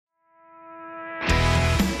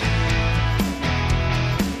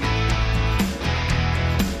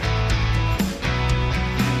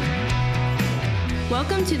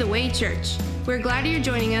Welcome to The Way Church. We're glad you're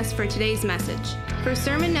joining us for today's message. For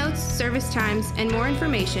sermon notes, service times, and more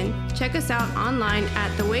information, check us out online at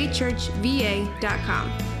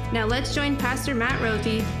thewaychurchva.com. Now let's join Pastor Matt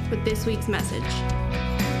Rothy with this week's message.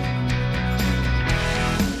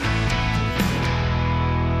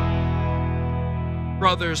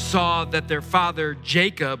 Brothers saw that their father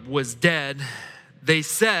Jacob was dead. They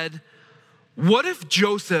said, "What if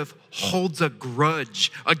Joseph holds a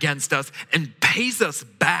grudge against us and pays us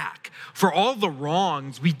back for all the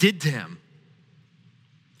wrongs we did to him?"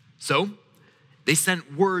 So they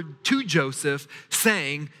sent word to Joseph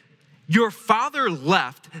saying, "Your father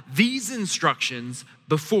left these instructions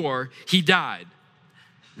before he died.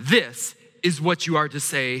 This is what you are to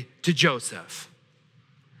say to Joseph.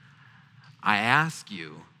 I ask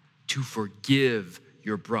you to forgive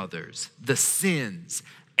your brothers the sins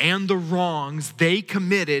and the wrongs they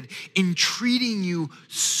committed in treating you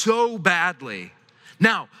so badly.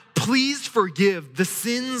 Now, please forgive the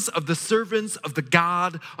sins of the servants of the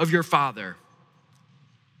God of your father."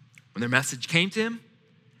 When their message came to him,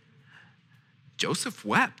 Joseph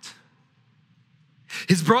wept.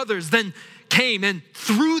 His brothers then came and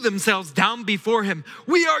threw themselves down before him.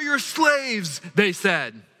 "We are your slaves," they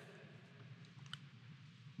said.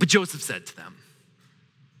 But Joseph said to them,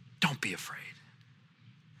 "Don't be afraid.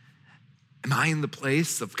 Am I in the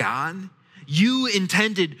place of God? You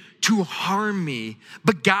intended to harm me,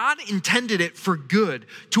 but God intended it for good,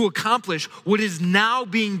 to accomplish what is now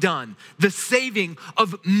being done, the saving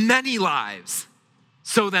of many lives.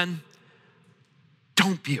 So then,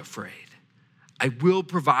 don't be afraid. I will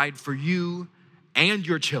provide for you and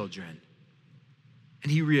your children."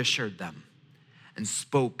 And he reassured them and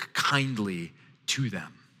spoke kindly to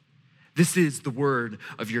them. This is the word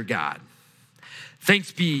of your God.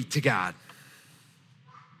 Thanks be to God.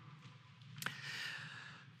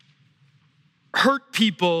 Hurt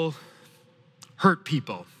people hurt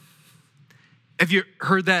people. Have you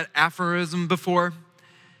heard that aphorism before?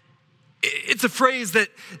 It's a phrase that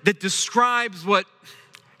describes what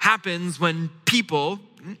happens when people,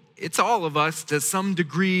 it's all of us to some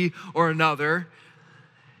degree or another,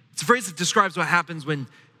 it's a phrase that describes what happens when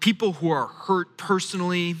people who are hurt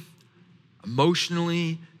personally,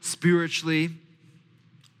 emotionally, spiritually,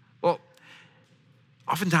 well,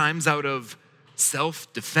 oftentimes out of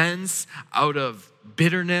self-defense, out of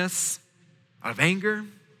bitterness, out of anger,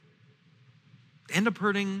 they end up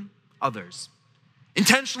hurting others.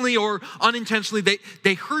 Intentionally or unintentionally,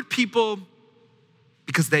 they hurt people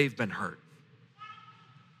because they've been hurt.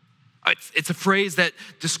 It's a phrase that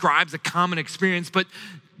describes a common experience, but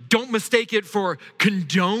don't mistake it for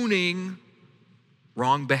condoning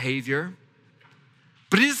wrong behavior.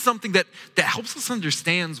 But it is something that helps us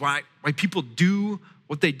understand why people do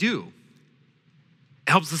what they do. It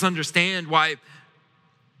helps us understand why a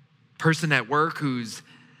person at work who's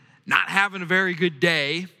not having a very good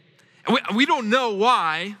day, and we don't know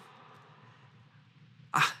why,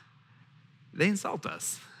 they insult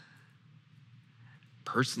us.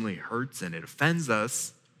 Personally hurts and it offends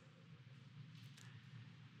us.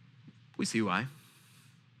 We see why.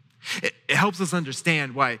 It helps us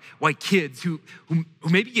understand why kids who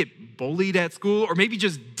maybe get bullied at school or maybe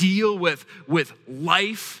just deal with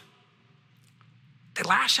life, they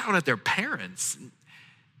lash out at their parents,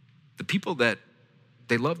 the people that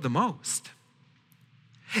they love the most.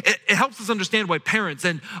 It helps us understand why parents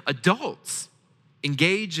and adults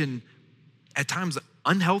engage in, at times,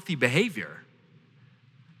 unhealthy behavior.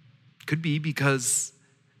 Could be because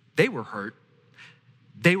they were hurt.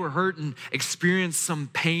 They were hurt and experienced some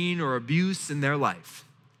pain or abuse in their life.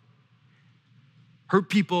 Hurt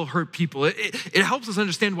people hurt people. It helps us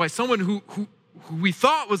understand why someone who we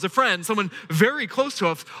thought was a friend, someone very close to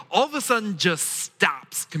us, all of a sudden just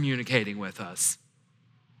stops communicating with us.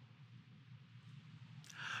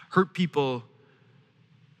 Hurt people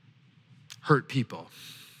hurt people.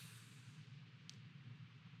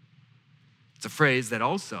 It's a phrase that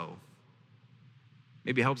also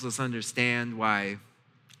maybe helps us understand why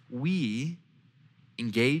we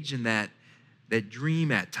engage in that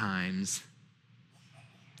dream at times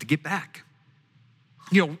to get back.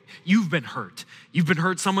 You know, you've been hurt. You've been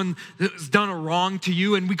hurt. Someone has done a wrong to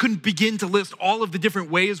you, and we couldn't begin to list all of the different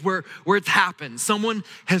ways where it's happened. Someone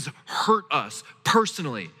has hurt us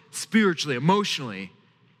personally, spiritually, emotionally,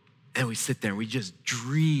 and we sit there and we just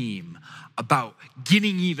dream about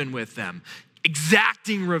getting even with them,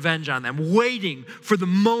 exacting revenge on them, waiting for the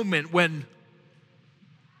moment when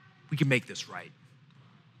we can make this right.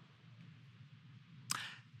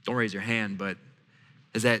 Don't raise your hand, but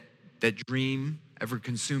has that dream ever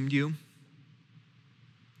consumed you?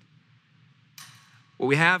 what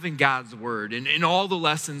we have in God's word and in all the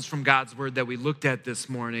lessons from God's word that we looked at this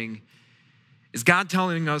morning is God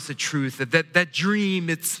telling us the truth that dream,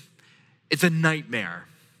 it's a nightmare.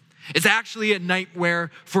 It's actually a nightmare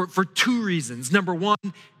for two reasons. Number one,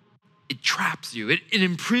 it traps you. It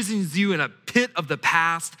imprisons you in a pit of the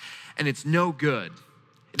past, and it's no good.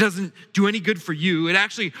 It doesn't do any good for you. It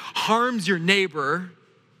actually harms your neighbor.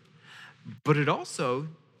 But it also,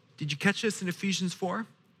 did you catch this in Ephesians 4?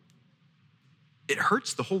 It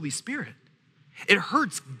hurts the Holy Spirit. It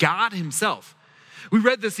hurts God himself. We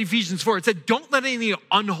read this Ephesians 4. It said, don't let any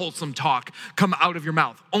unwholesome talk come out of your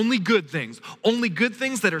mouth. Only good things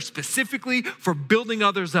that are specifically for building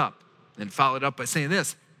others up. Then followed up by saying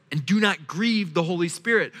this, and do not grieve the Holy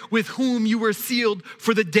Spirit, with whom you were sealed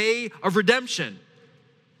for the day of redemption.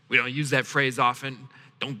 We don't use that phrase often.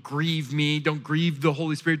 Don't grieve me, don't grieve the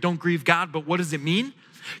Holy Spirit, don't grieve God. But what does it mean?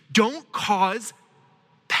 Don't cause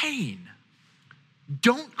pain.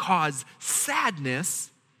 Don't cause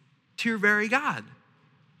sadness to your very God.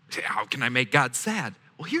 You say, how can I make God sad?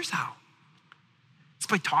 Well, here's how. It's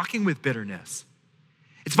by talking with bitterness.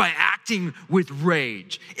 It's by acting with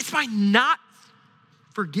rage. It's by not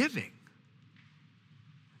forgiving.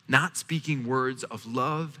 Not speaking words of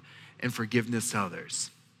love and forgiveness to others.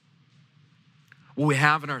 What we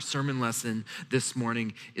have in our sermon lesson this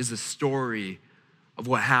morning is a story of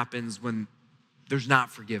what happens when there's not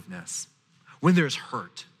forgiveness, when there's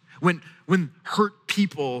hurt, when hurt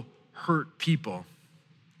people hurt people.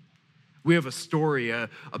 We have a story, a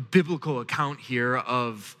biblical account here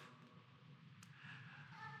of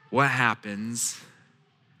what happens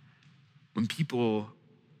when people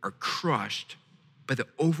are crushed by the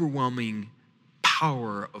overwhelming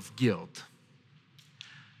power of guilt.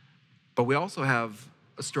 But we also have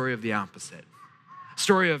a story of the opposite. A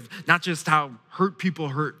story of not just how hurt people,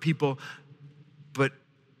 but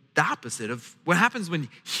the opposite of what happens when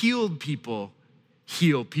healed people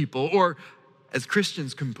heal people, or as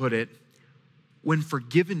Christians can put it, when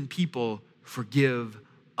forgiven people forgive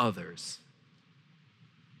others.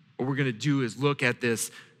 What we're going to do is look at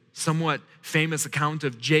this somewhat famous account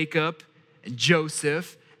of Jacob and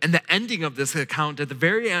Joseph, and the ending of this account at the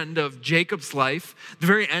very end of Jacob's life, the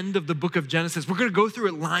very end of the book of Genesis. We're going to go through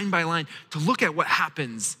it line by line to look at what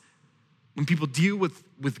happens when people deal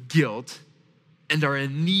with guilt and are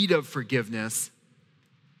in need of forgiveness,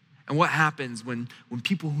 and what happens when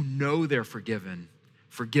people who know they're forgiven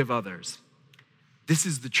forgive others. This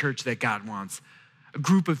is the church that God wants, a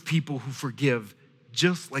group of people who forgive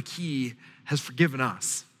just like he has forgiven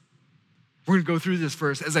us. We're going to go through this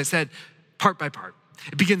verse, as I said, part by part.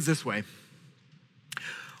 It begins this way.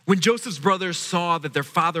 When Joseph's brothers saw that their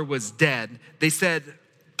father was dead, they said,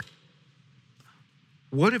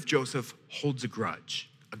 what if Joseph holds a grudge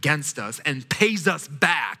against us and pays us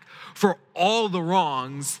back for all the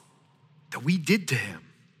wrongs that we did to him?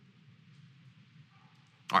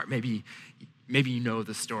 All right, maybe you know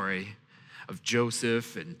the story of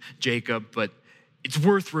Joseph and Jacob, but it's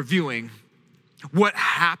worth reviewing what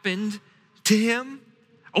happened to him.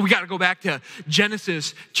 Oh, we got to go back to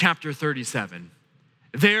Genesis chapter 37.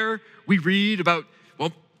 There we read about,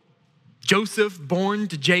 Joseph born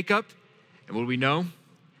to Jacob. And what do we know?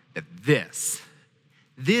 That this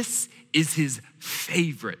is his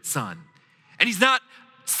favorite son. And he's not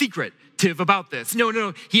secretive about this.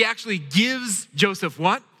 No. He actually gives Joseph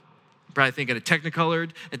what? Probably thinking a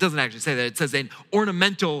technicolored. It doesn't actually say that. It says an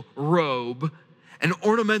ornamental robe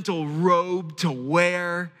to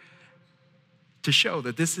wear, to show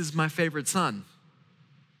that this is my favorite son.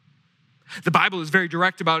 The Bible is very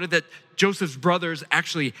direct about it, that Joseph's brothers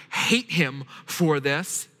actually hate him for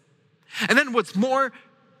this. And then what's more,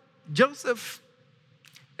 Joseph,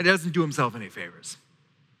 it doesn't do himself any favors.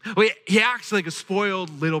 He acts like a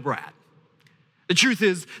spoiled little brat. The truth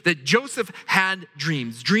is that Joseph had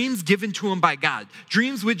dreams given to him by God,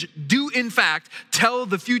 dreams which do in fact tell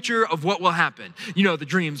the future of what will happen. You know the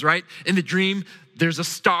dreams, right? In the dream, there's a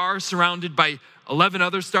star surrounded by 11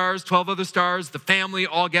 other stars, 12 other stars. The family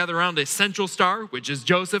all gather around a central star, which is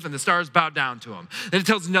Joseph, and the stars bow down to him. Then it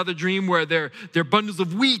tells another dream where their bundles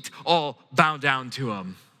of wheat all bow down to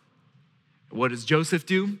him. What does Joseph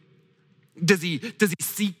do? Does he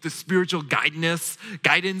seek the spiritual guidance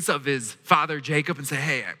of his father Jacob and say,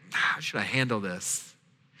 hey, how should I handle this?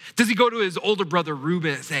 Does he go to his older brother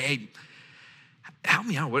Reuben and say, hey, help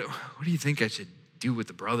me out. What do you think I should do with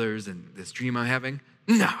the brothers and this dream I'm having?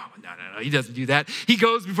 No. He doesn't do that. He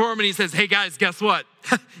goes before him and he says, hey guys, guess what?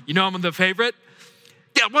 You know I'm the favorite?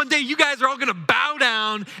 Yeah, one day you guys are all gonna bow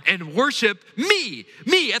down and worship me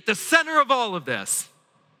at the center of all of this.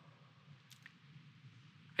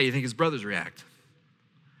 How do you think his brothers react?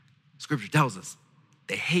 Scripture tells us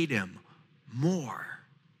they hate him more.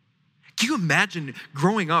 Can you imagine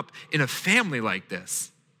growing up in a family like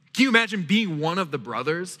this? Can you imagine being one of the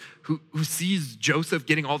brothers who sees Joseph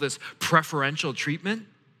getting all this preferential treatment?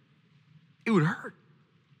 It would hurt.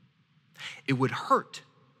 It would hurt.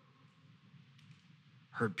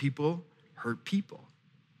 Hurt people hurt people.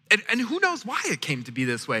 And who knows why it came to be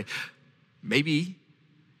this way? Maybe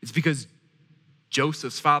it's because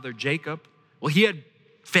Joseph's father, Jacob, well, he had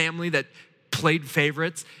family that played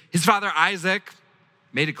favorites. His father, Isaac,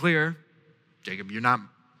 made it clear, Jacob, you're not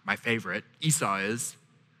my favorite. Esau is.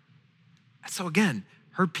 So again,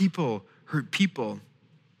 hurt people hurt people.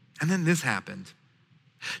 And then this happened.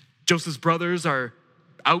 Joseph's brothers are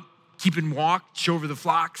out keeping watch over the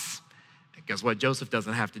flocks. And guess what? Joseph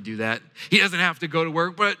doesn't have to do that. He doesn't have to go to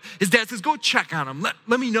work, but his dad says, go check on him.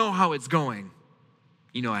 Let me know how it's going.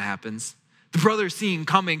 You know what happens. The brothers see him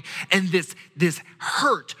coming, and this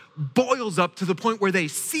hurt boils up to the point where they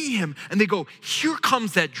see him and they go, here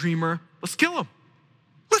comes that dreamer. Let's kill him.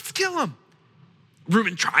 Let's kill him.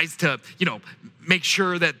 Reuben tries to, make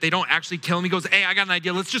sure that they don't actually kill him. He goes, hey, I got an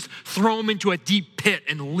idea. Let's just throw him into a deep pit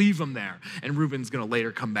and leave him there. And Reuben's going to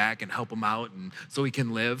later come back and help him out and so he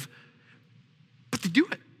can live. But they do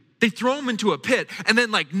it. They throw him into a pit, and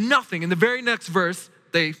then like nothing, in the very next verse,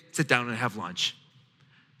 they sit down and have lunch.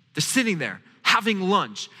 They're sitting there having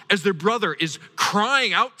lunch as their brother is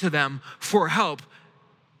crying out to them for help.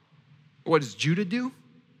 What does Judah do?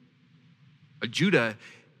 Judah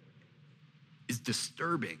is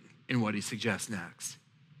disturbing in what he suggests next.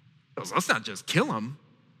 He goes, let's not just kill him.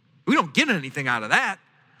 We don't get anything out of that.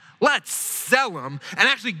 Let's sell him and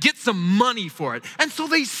actually get some money for it. And so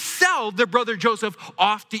they sell their brother Joseph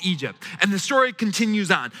off to Egypt. And the story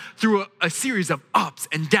continues on through a series of ups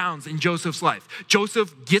and downs in Joseph's life.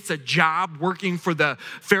 Joseph gets a job working for the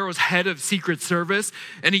Pharaoh's head of secret service,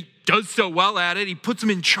 and he does so well at it. He puts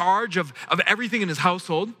him in charge of everything in his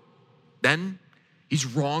household. Then he's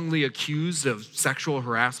wrongly accused of sexual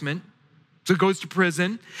harassment. So he goes to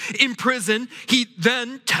prison. In prison, he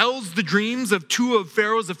then tells the dreams of two of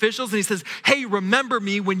Pharaoh's officials, and he says, hey, remember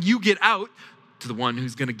me when you get out, to the one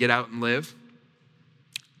who's going to get out and live.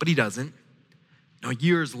 But he doesn't. No,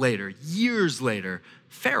 years later,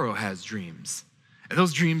 Pharaoh has dreams. And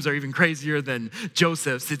those dreams are even crazier than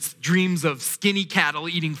Joseph's. It's dreams of skinny cattle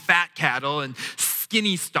eating fat cattle and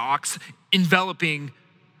skinny stalks enveloping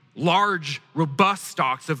large, robust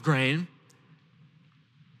stalks of grain.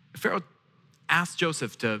 Pharaoh asked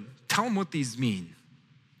Joseph to tell him what these mean.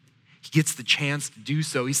 He gets the chance to do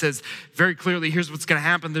so. He says very clearly, here's what's going to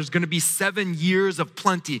happen. There's going to be 7 years of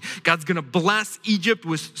plenty. God's going to bless Egypt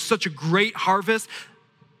with such a great harvest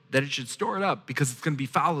that it should store it up, because it's going to be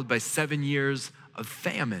followed by 7 years of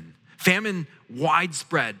famine. Famine,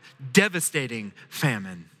 widespread, devastating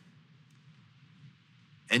famine.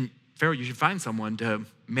 And Pharaoh, you should find someone to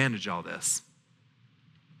manage all this.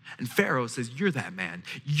 And Pharaoh says, you're that man.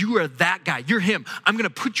 You are that guy. You're him. I'm going to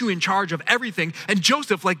put you in charge of everything. And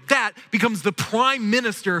Joseph, like that, becomes the prime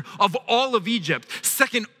minister of all of Egypt,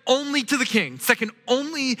 second only to the king, second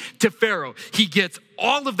only to Pharaoh. He gets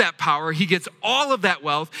all of that power. He gets all of that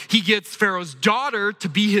wealth. He gets Pharaoh's daughter to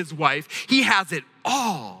be his wife. He has it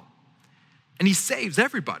all. And he saves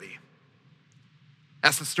everybody.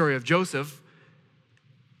 That's the story of Joseph.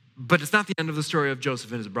 But it's not the end of the story of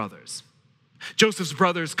Joseph and his brothers. Joseph's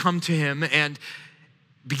brothers come to him, and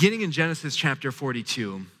beginning in Genesis chapter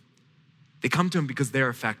 42, they come to him because they're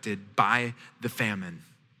affected by the famine.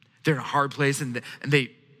 They're in a hard place, and they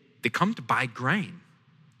come to buy grain.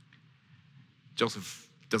 Joseph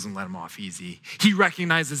doesn't let them off easy. He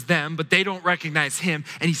recognizes them, but they don't recognize him,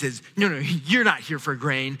 and he says, no, you're not here for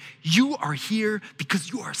grain. You are here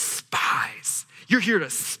because you are spies. You're here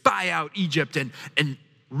to spy out Egypt and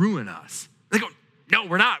ruin us. They go, no,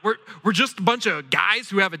 we're not. We're just a bunch of guys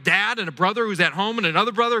who have a dad and a brother who's at home and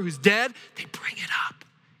another brother who's dead. They bring it up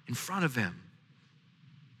in front of him.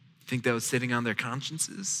 You think that was sitting on their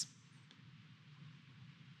consciences?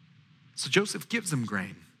 So Joseph gives them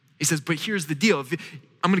grain. He says, but here's the deal.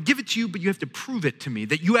 I'm going to give it to you, but you have to prove it to me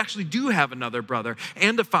that you actually do have another brother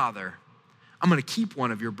and a father. I'm going to keep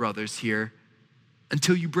one of your brothers here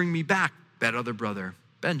until you bring me back that other brother,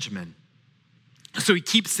 Benjamin. So he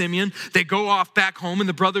keeps Simeon. They go off back home, and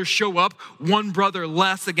the brothers show up, one brother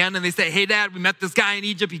less again, and they say, hey, Dad, we met this guy in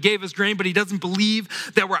Egypt. He gave us grain, but he doesn't believe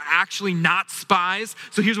that we're actually not spies.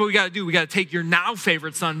 So here's what we got to do. We got to take your now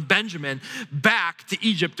favorite son, Benjamin, back to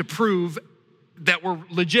Egypt to prove that we're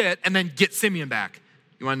legit, and then get Simeon back.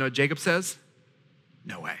 You want to know what Jacob says?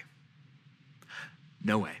 No way.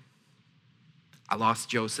 No way. I lost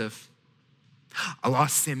Joseph. I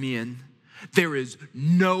lost Simeon. there is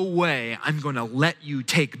no way I'm going to let you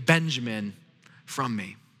take Benjamin from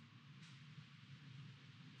me.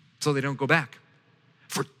 So they don't go back.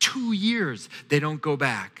 For 2 years, they don't go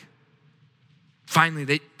back. Finally,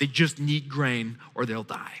 they just need grain or they'll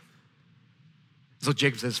die. So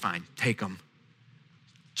Jacob says, fine, take them.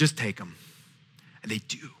 Just take them. And they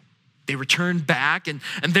do. They return back, and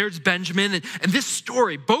there's Benjamin. And this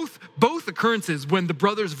story, both occurrences when the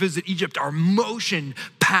brothers visit Egypt are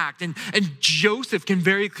motion-packed. And Joseph can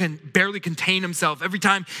barely contain himself. Every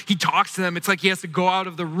time he talks to them, it's like he has to go out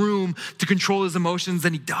of the room to control his emotions.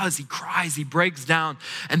 And he does. He cries. He breaks down.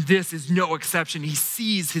 And this is no exception. He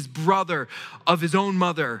sees his brother of his own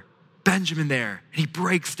mother, Benjamin, there, and he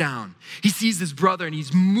breaks down. He sees his brother and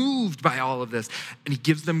he's moved by all of this, and he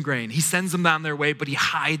gives them grain. He sends them on their way, but he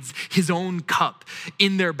hides his own cup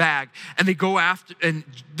in their bag. And they go after, and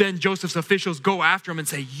then Joseph's officials go after him and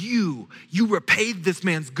say, you repaid this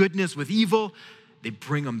man's goodness with evil. They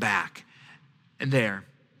bring him back. And there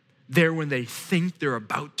when they think they're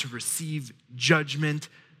about to receive judgment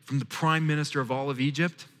from the prime minister of all of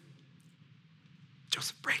Egypt,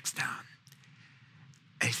 Joseph breaks down.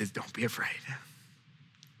 And he says, don't be afraid.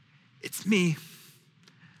 It's me.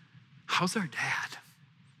 How's our dad?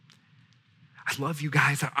 I love you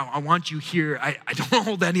guys. I want you here. I don't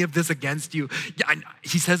hold any of this against you.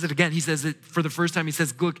 He says it again. He says it for the first time. He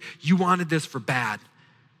says, look, you wanted this for bad,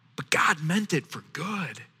 but God meant it for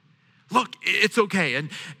good. Look, it's okay.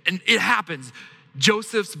 And it happens.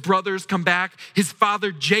 Joseph's brothers come back. His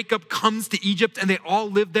father Jacob comes to Egypt, and they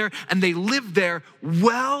all live there, and they live there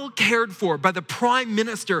well cared for by the prime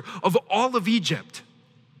minister of all of Egypt.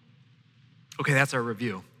 Okay, that's our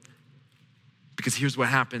review. Because here's what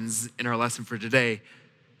happens in our lesson for today.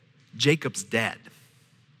 Jacob's dead.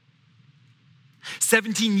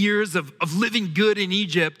 17 years of living good in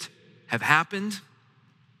Egypt have happened,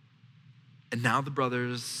 and now the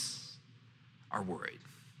brothers are worried.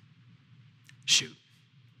 Shoot,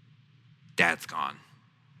 Dad's gone.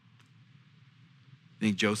 You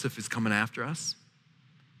think Joseph is coming after us?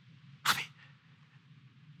 I mean,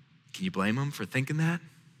 can you blame him for thinking that?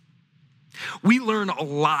 We learn a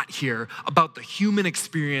lot here about the human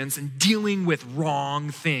experience and dealing with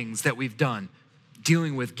wrong things that we've done,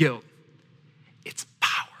 dealing with guilt. It's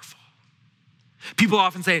powerful. People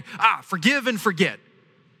often say, forgive and forget.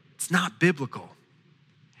 It's not biblical.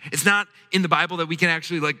 It's not in the Bible that we can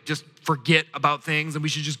actually just forget about things and we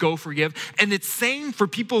should just go forgive. And it's same for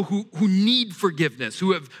people who need forgiveness,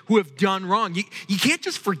 who have done wrong. You can't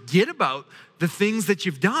just forget about the things that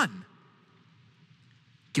you've done.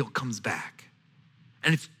 Guilt comes back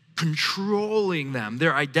and it's controlling them,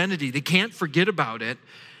 their identity. They can't forget about it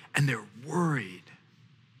and they're worried.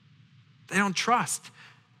 They don't trust.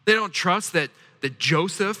 They don't trust that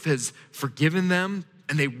Joseph has forgiven them.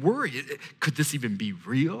 And they worry, could this even be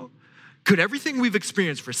real? Could everything we've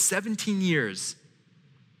experienced for 17 years,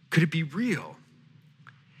 could it be real?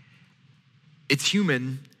 It's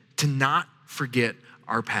human to not forget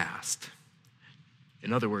our past.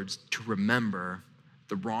 In other words, to remember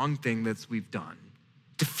the wrong thing that we've done,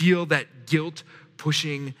 to feel that guilt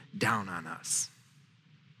pushing down on us.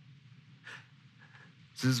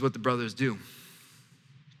 So this is what the brothers do.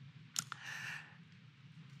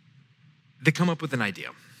 They come up with an idea.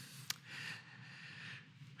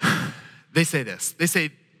 They say this. They say,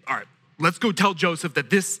 all right, let's go tell Joseph that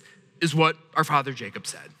this is what our father Jacob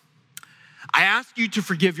said. I ask you to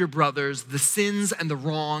forgive your brothers the sins and the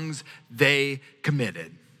wrongs they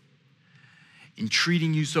committed in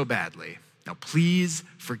treating you so badly. Now please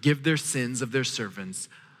forgive their sins of their servants,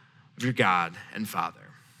 of your God and Father.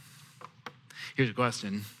 Here's a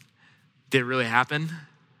question. Did it really happen?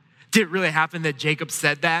 Did it really happen that Jacob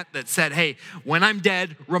said that said, hey, when I'm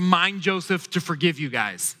dead, remind Joseph to forgive you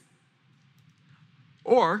guys?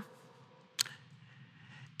 Or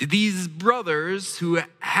did these brothers who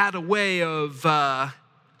had a way of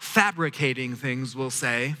fabricating things, we'll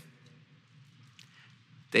say,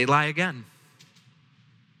 they lie again?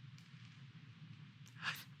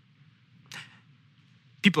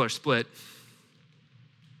 People are split.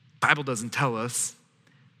 Bible doesn't tell us,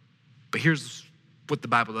 but here's what the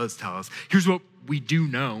Bible does tell us. Here's what we do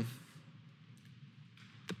know.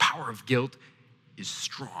 The power of guilt is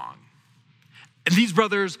strong. And these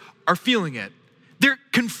brothers are feeling it. They're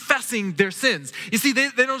confessing their sins. You see, they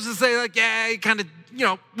don't just say yeah, kind of,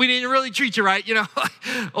 we didn't really treat you right,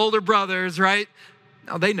 older brothers, right?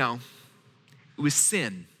 No, they know. It was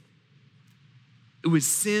sin. It was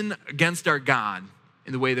sin against our God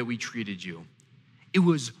in the way that we treated you. It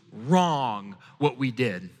was wrong what we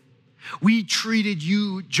did. We treated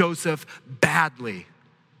you, Joseph, badly.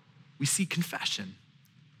 We see confession.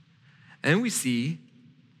 And then we see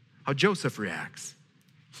how Joseph reacts.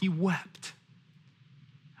 He wept.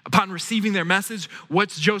 Upon receiving their message,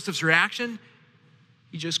 what's Joseph's reaction?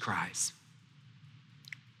 He just cries.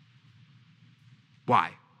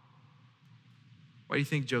 Why? Why do you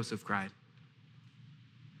think Joseph cried?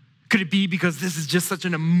 Could it be because this is just such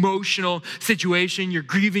an emotional situation? You're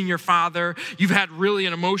grieving your father. You've had really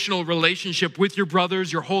an emotional relationship with your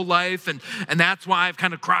brothers your whole life, and that's why I've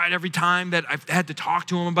kind of cried every time that I've had to talk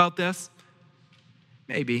to him about this?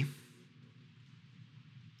 Maybe.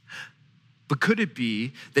 But could it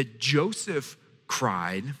be that Joseph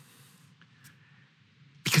cried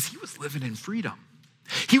because he was living in freedom?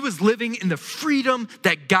 He was living in the freedom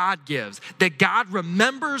that God gives, that God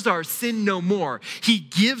remembers our sin no more. He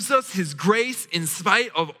gives us his grace in spite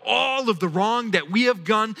of all of the wrong that we have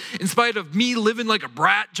done, in spite of me living like a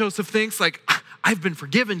brat, Joseph thinks, like, I've been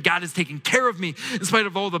forgiven. God has taken care of me. In spite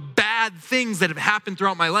of all the bad things that have happened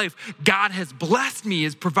throughout my life, God has blessed me,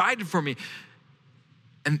 has provided for me.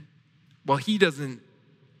 And while he doesn't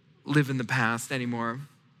live in the past anymore,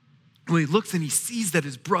 when he looks and he sees that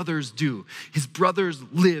his brothers do, his brothers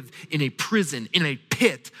live in a prison, in a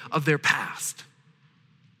pit of their past.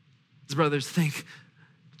 His brothers think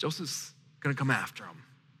Joseph's gonna come after him.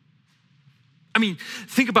 I mean,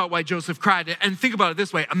 think about why Joseph cried, and think about it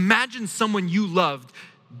this way. Imagine someone you loved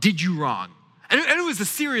did you wrong. And it was a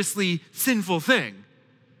seriously sinful thing,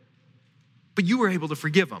 but you were able to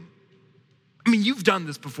forgive him. I mean, you've done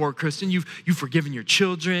this before, Christian. You've forgiven your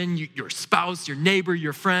children, your spouse, your neighbor,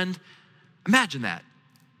 your friend. Imagine that.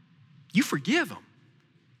 You forgive them.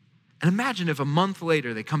 And imagine if a month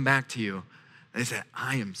later they come back to you and they say,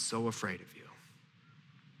 I am so afraid of you.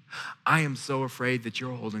 I am so afraid that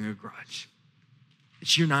you're holding a grudge,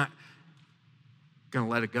 that you're not going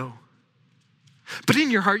to let it go. But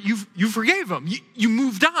in your heart, you forgave them. You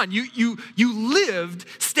moved on. You lived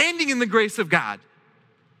standing in the grace of God.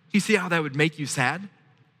 You see how that would make you sad?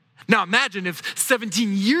 Now imagine if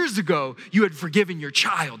 17 years ago you had forgiven your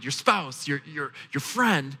child, your spouse, your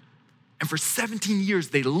friend, and for 17 years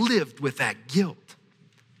they lived with that guilt.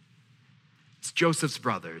 It's Joseph's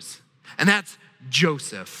brothers, and that's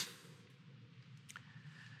Joseph.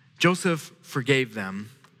 Joseph forgave them,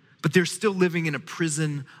 but they're still living in a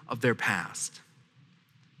prison of their past.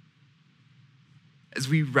 As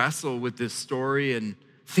we wrestle with this story and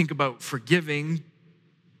think about forgiving,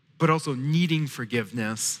 but also needing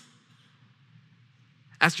forgiveness,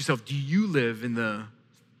 ask yourself, do you live in the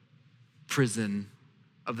prison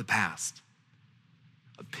of the past?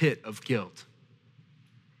 A pit of guilt.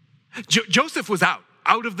 Joseph was out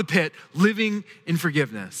of the pit, living in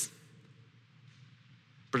forgiveness.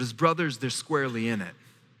 But his brothers, they're squarely in it.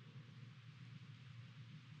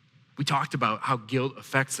 We talked about how guilt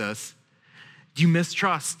affects us. Do you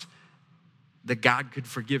mistrust that God could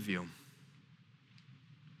forgive you?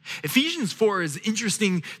 Ephesians 4 is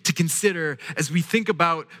interesting to consider as we think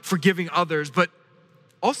about forgiving others, but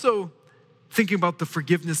also thinking about the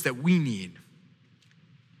forgiveness that we need.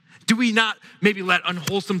 Do we not maybe let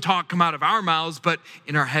unwholesome talk come out of our mouths, but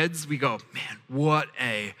in our heads we go, man, what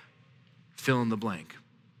a fill in the blank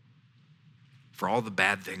for all the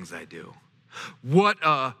bad things I do.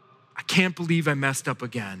 I can't believe I messed up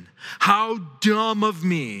again. How dumb of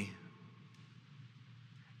me.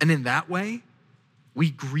 And in that way, we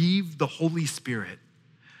grieve the Holy Spirit.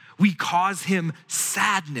 We cause him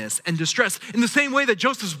sadness and distress in the same way that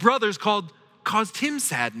Joseph's brothers caused him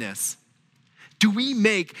sadness. Do we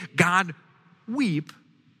make God weep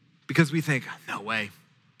because we think, no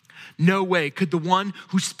way could the one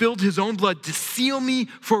who spilled his own blood to seal me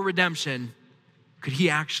for redemption, could he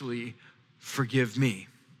actually forgive me?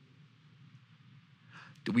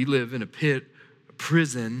 Do we live in a pit, a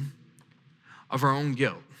prison of our own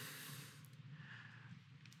guilt?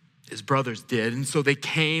 His brothers did, and so they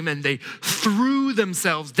came and they threw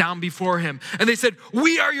themselves down before him, and they said,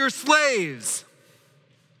 we are your slaves.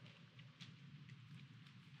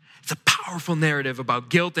 It's a powerful narrative about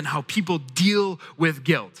guilt and how people deal with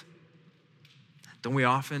guilt. Don't we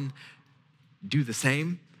often do the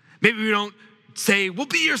same? Maybe we don't say, we'll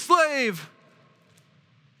be your slave,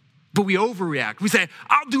 but we overreact. We say,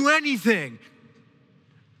 I'll do anything.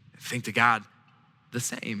 Think to God the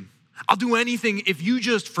same. I'll do anything if you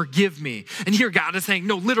just forgive me. And here God is saying,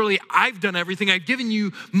 no, literally, I've done everything. I've given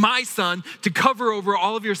you my son to cover over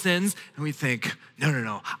all of your sins. And we think,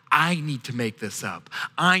 no, I need to make this up.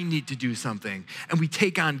 I need to do something. And we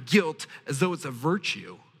take on guilt as though it's a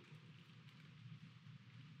virtue.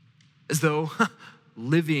 As though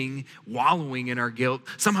wallowing in our guilt,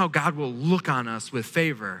 somehow God will look on us with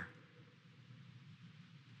favor.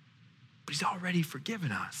 But he's already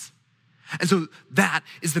forgiven us. And so that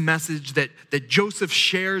is the message that Joseph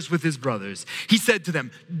shares with his brothers. He said to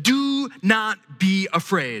them, do not be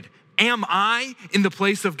afraid. Am I in the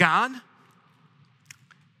place of God?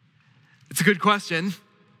 It's a good question.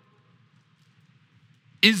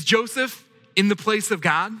 Is Joseph in the place of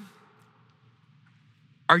God?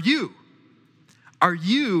 Are you? Are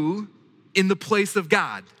you in the place of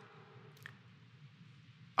God?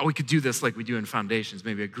 We could do this like we do in foundations,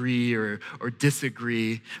 maybe agree or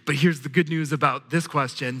disagree. But here's the good news about this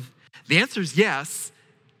question. The answer is yes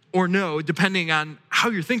or no, depending on how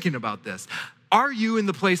you're thinking about this. Are you in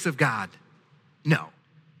the place of God? No.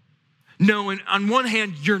 No, and on one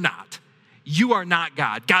hand, you're not. You are not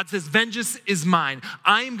God. God says, vengeance is mine.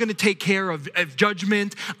 I am going to take care of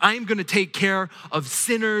judgment. I am going to take care of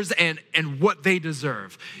sinners and what they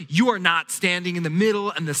deserve. You are not standing in the middle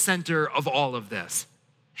and the center of all of this.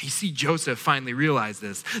 You see, Joseph finally realized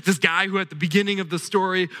this. This guy who at the beginning of the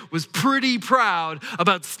story was pretty proud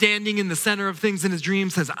about standing in the center of things in his dream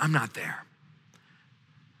says, I'm not there.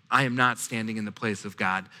 I am not standing in the place of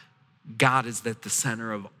God. God is at the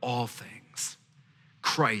center of all things.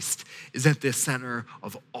 Christ is at the center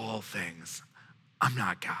of all things. I'm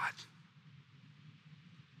not God.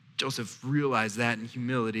 Joseph realized that in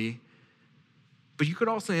humility, but you could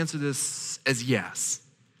also answer this as yes.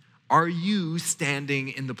 Are you standing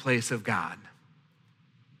in the place of God?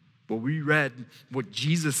 Well, we read what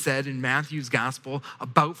Jesus said in Matthew's gospel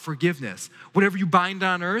about forgiveness. Whatever you bind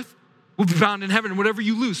on earth will be bound in heaven. Whatever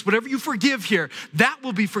you loose, whatever you forgive here, that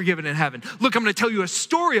will be forgiven in heaven. Look, I'm going to tell you a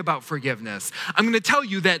story about forgiveness. I'm going to tell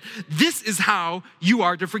you that this is how you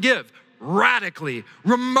are to forgive. Radically,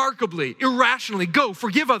 remarkably, irrationally, go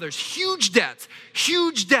forgive others. Huge debts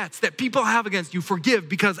that people have against you, forgive,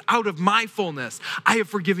 because out of my fullness, I have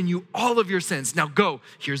forgiven you all of your sins. Now go,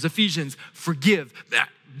 here's Ephesians, forgive,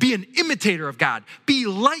 be an imitator of God, be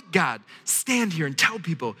like God. Stand here and tell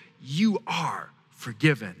people you are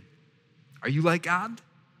forgiven. Are you like God?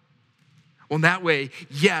 Well, in that way,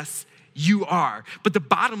 yes, you are. But the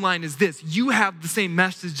bottom line is this, you have the same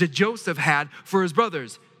message that Joseph had for his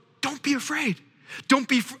brothers. Don't be afraid. Don't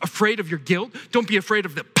be afraid of your guilt. Don't be afraid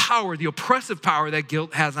of the power, the oppressive power that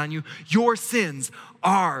guilt has on you. Your sins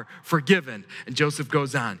are forgiven. And Joseph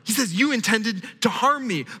goes on. He says, you intended to harm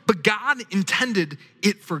me, but God intended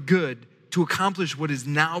it for good to accomplish what is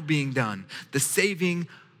now being done, the saving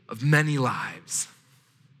of many lives.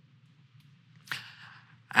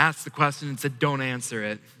 I asked the question and said, don't answer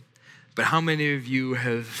it. But how many of you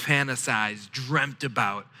have fantasized, dreamt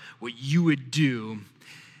about what you would do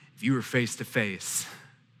if you were face to face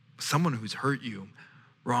with someone who's hurt you,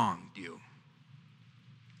 wronged you?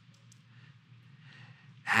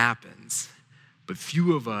 It happens, but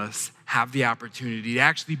few of us have the opportunity to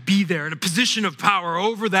actually be there in a position of power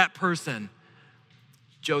over that person.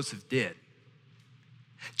 Joseph did.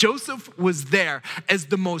 Joseph was there as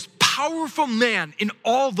the most powerful man in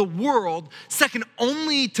all the world, second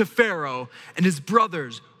only to Pharaoh and his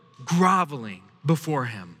brothers groveling before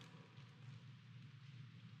him.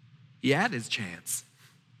 He had his chance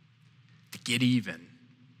to get even.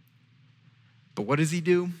 But what does he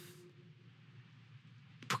do?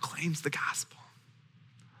 He proclaims the gospel.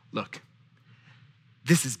 Look,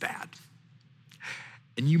 this is bad.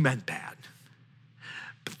 And you meant bad.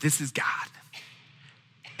 But this is God.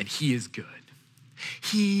 And he is good.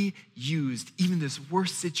 He used even this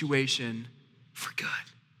worst situation for good,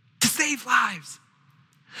 to save lives.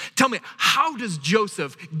 Tell me, how does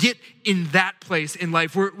Joseph get in that place in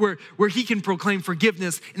life where he can proclaim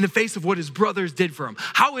forgiveness in the face of what his brothers did for him?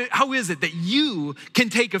 How is it that you can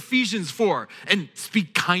take Ephesians 4 and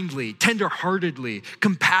speak kindly, tenderheartedly,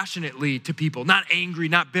 compassionately to people, not angry,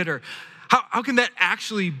 not bitter? How can that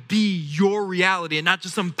actually be your reality and not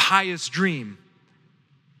just some pious dream?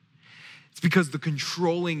 It's because the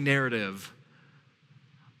controlling narrative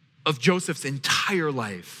of Joseph's entire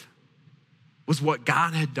life was what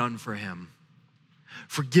God had done for him,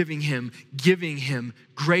 forgiving him, giving him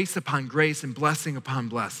grace upon grace and blessing upon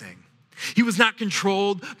blessing. He was not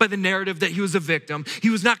controlled by the narrative that he was a victim. He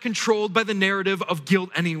was not controlled by the narrative of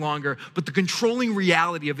guilt any longer, but the controlling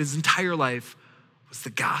reality of his entire life was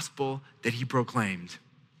the gospel that he proclaimed.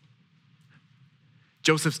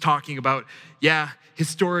 Joseph's talking about,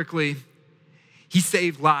 historically, he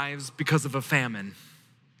saved lives because of a famine.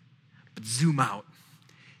 But zoom out.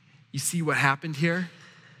 You see what happened here?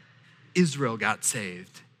 Israel got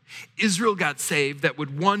saved. Israel got saved that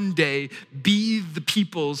would one day be the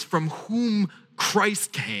peoples from whom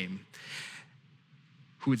Christ came,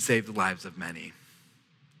 who would save the lives of many.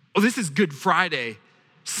 Oh, this is Good Friday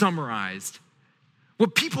summarized.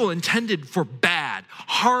 what people intended for bad,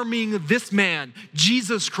 harming this man,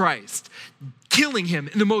 Jesus Christ, killing him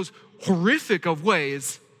in the most horrific of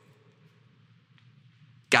ways,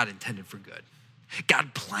 God intended for good.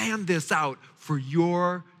 God planned this out for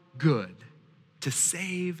your good, to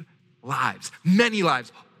save lives, many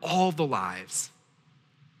lives, all the lives.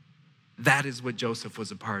 That is what Joseph was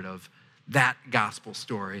a part of, that gospel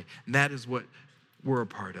story. And that is what we're a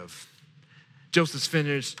part of. Joseph's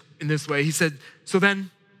finished in this way. He said, so then,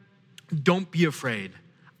 don't be afraid.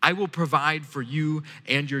 I will provide for you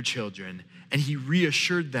and your children. And he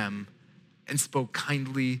reassured them and spoke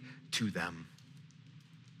kindly to them.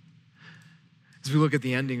 As we look at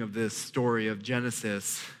the ending of this story of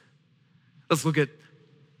Genesis, let's look at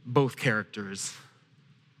both characters.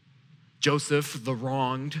 Joseph, the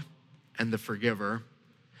wronged and the forgiver,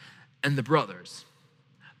 and the brothers,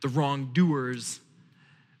 the wrongdoers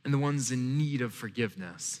and the ones in need of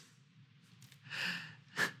forgiveness.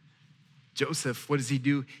 Joseph, what does he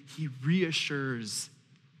do? He reassures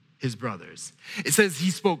his brothers. It says he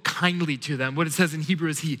spoke kindly to them. What it says in Hebrew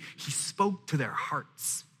is he spoke to their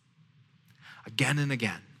hearts again and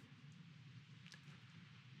again.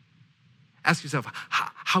 Ask yourself,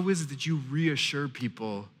 how is it that you reassure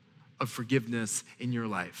people of forgiveness in your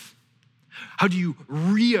life? How do you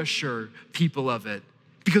reassure people of it?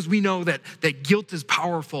 Because we know that guilt is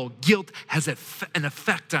powerful. Guilt has an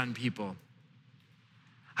effect on people.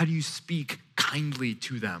 How do you speak kindly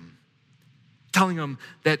to them? Telling them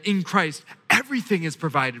that in Christ, everything is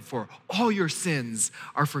provided for. All your sins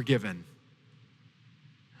are forgiven.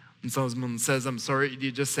 When someone says, I'm sorry,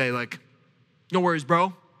 you just say like, no worries,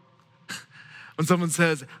 bro. When someone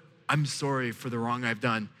says, I'm sorry for the wrong I've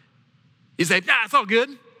done, you say, nah, it's all good.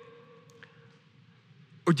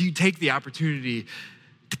 Or do you take the opportunity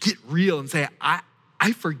to get real and say,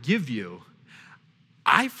 I forgive you.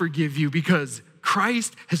 I forgive you because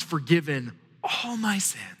Christ has forgiven all my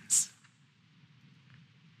sins.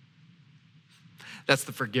 That's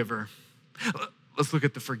the forgiver. Let's look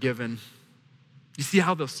at the forgiven. You see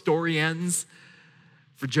how the story ends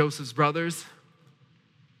for Joseph's brothers?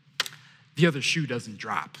 The other shoe doesn't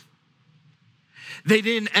drop. They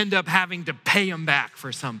didn't end up having to pay him back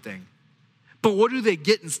for something. But what do they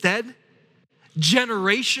get instead?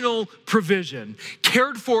 Generational provision,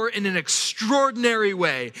 cared for in an extraordinary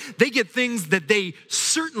way. They get things that they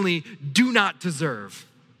certainly do not deserve.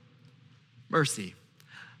 Mercy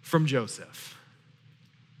from Joseph.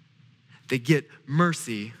 They get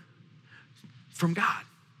mercy from God.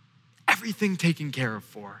 Everything taken care of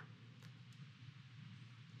for.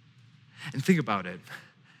 And think about it.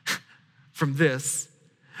 From this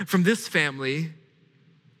family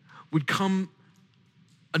would come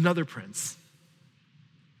another prince.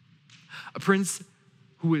 A prince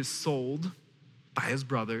who is sold by his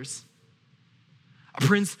brothers. A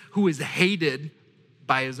prince who is hated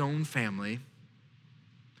by his own family.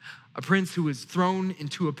 A prince who is thrown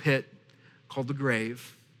into a pit called the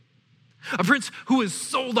grave. A prince who is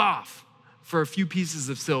sold off for a few pieces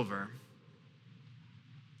of silver.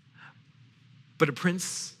 But a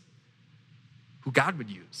prince who God would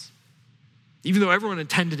use. Even though everyone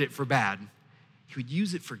intended it for bad, he would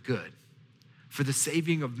use it for good, for the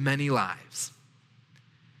saving of many lives.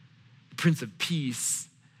 The Prince of Peace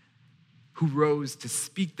who rose to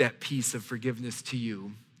speak that peace of forgiveness to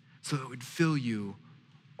you so that it would fill you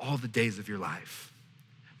all the days of your life.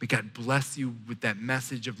 May God bless you with that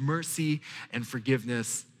message of mercy and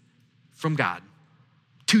forgiveness from God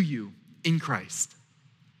to you in Christ.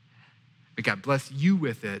 May God bless you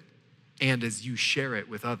with it and as you share it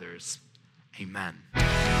with others. Amen.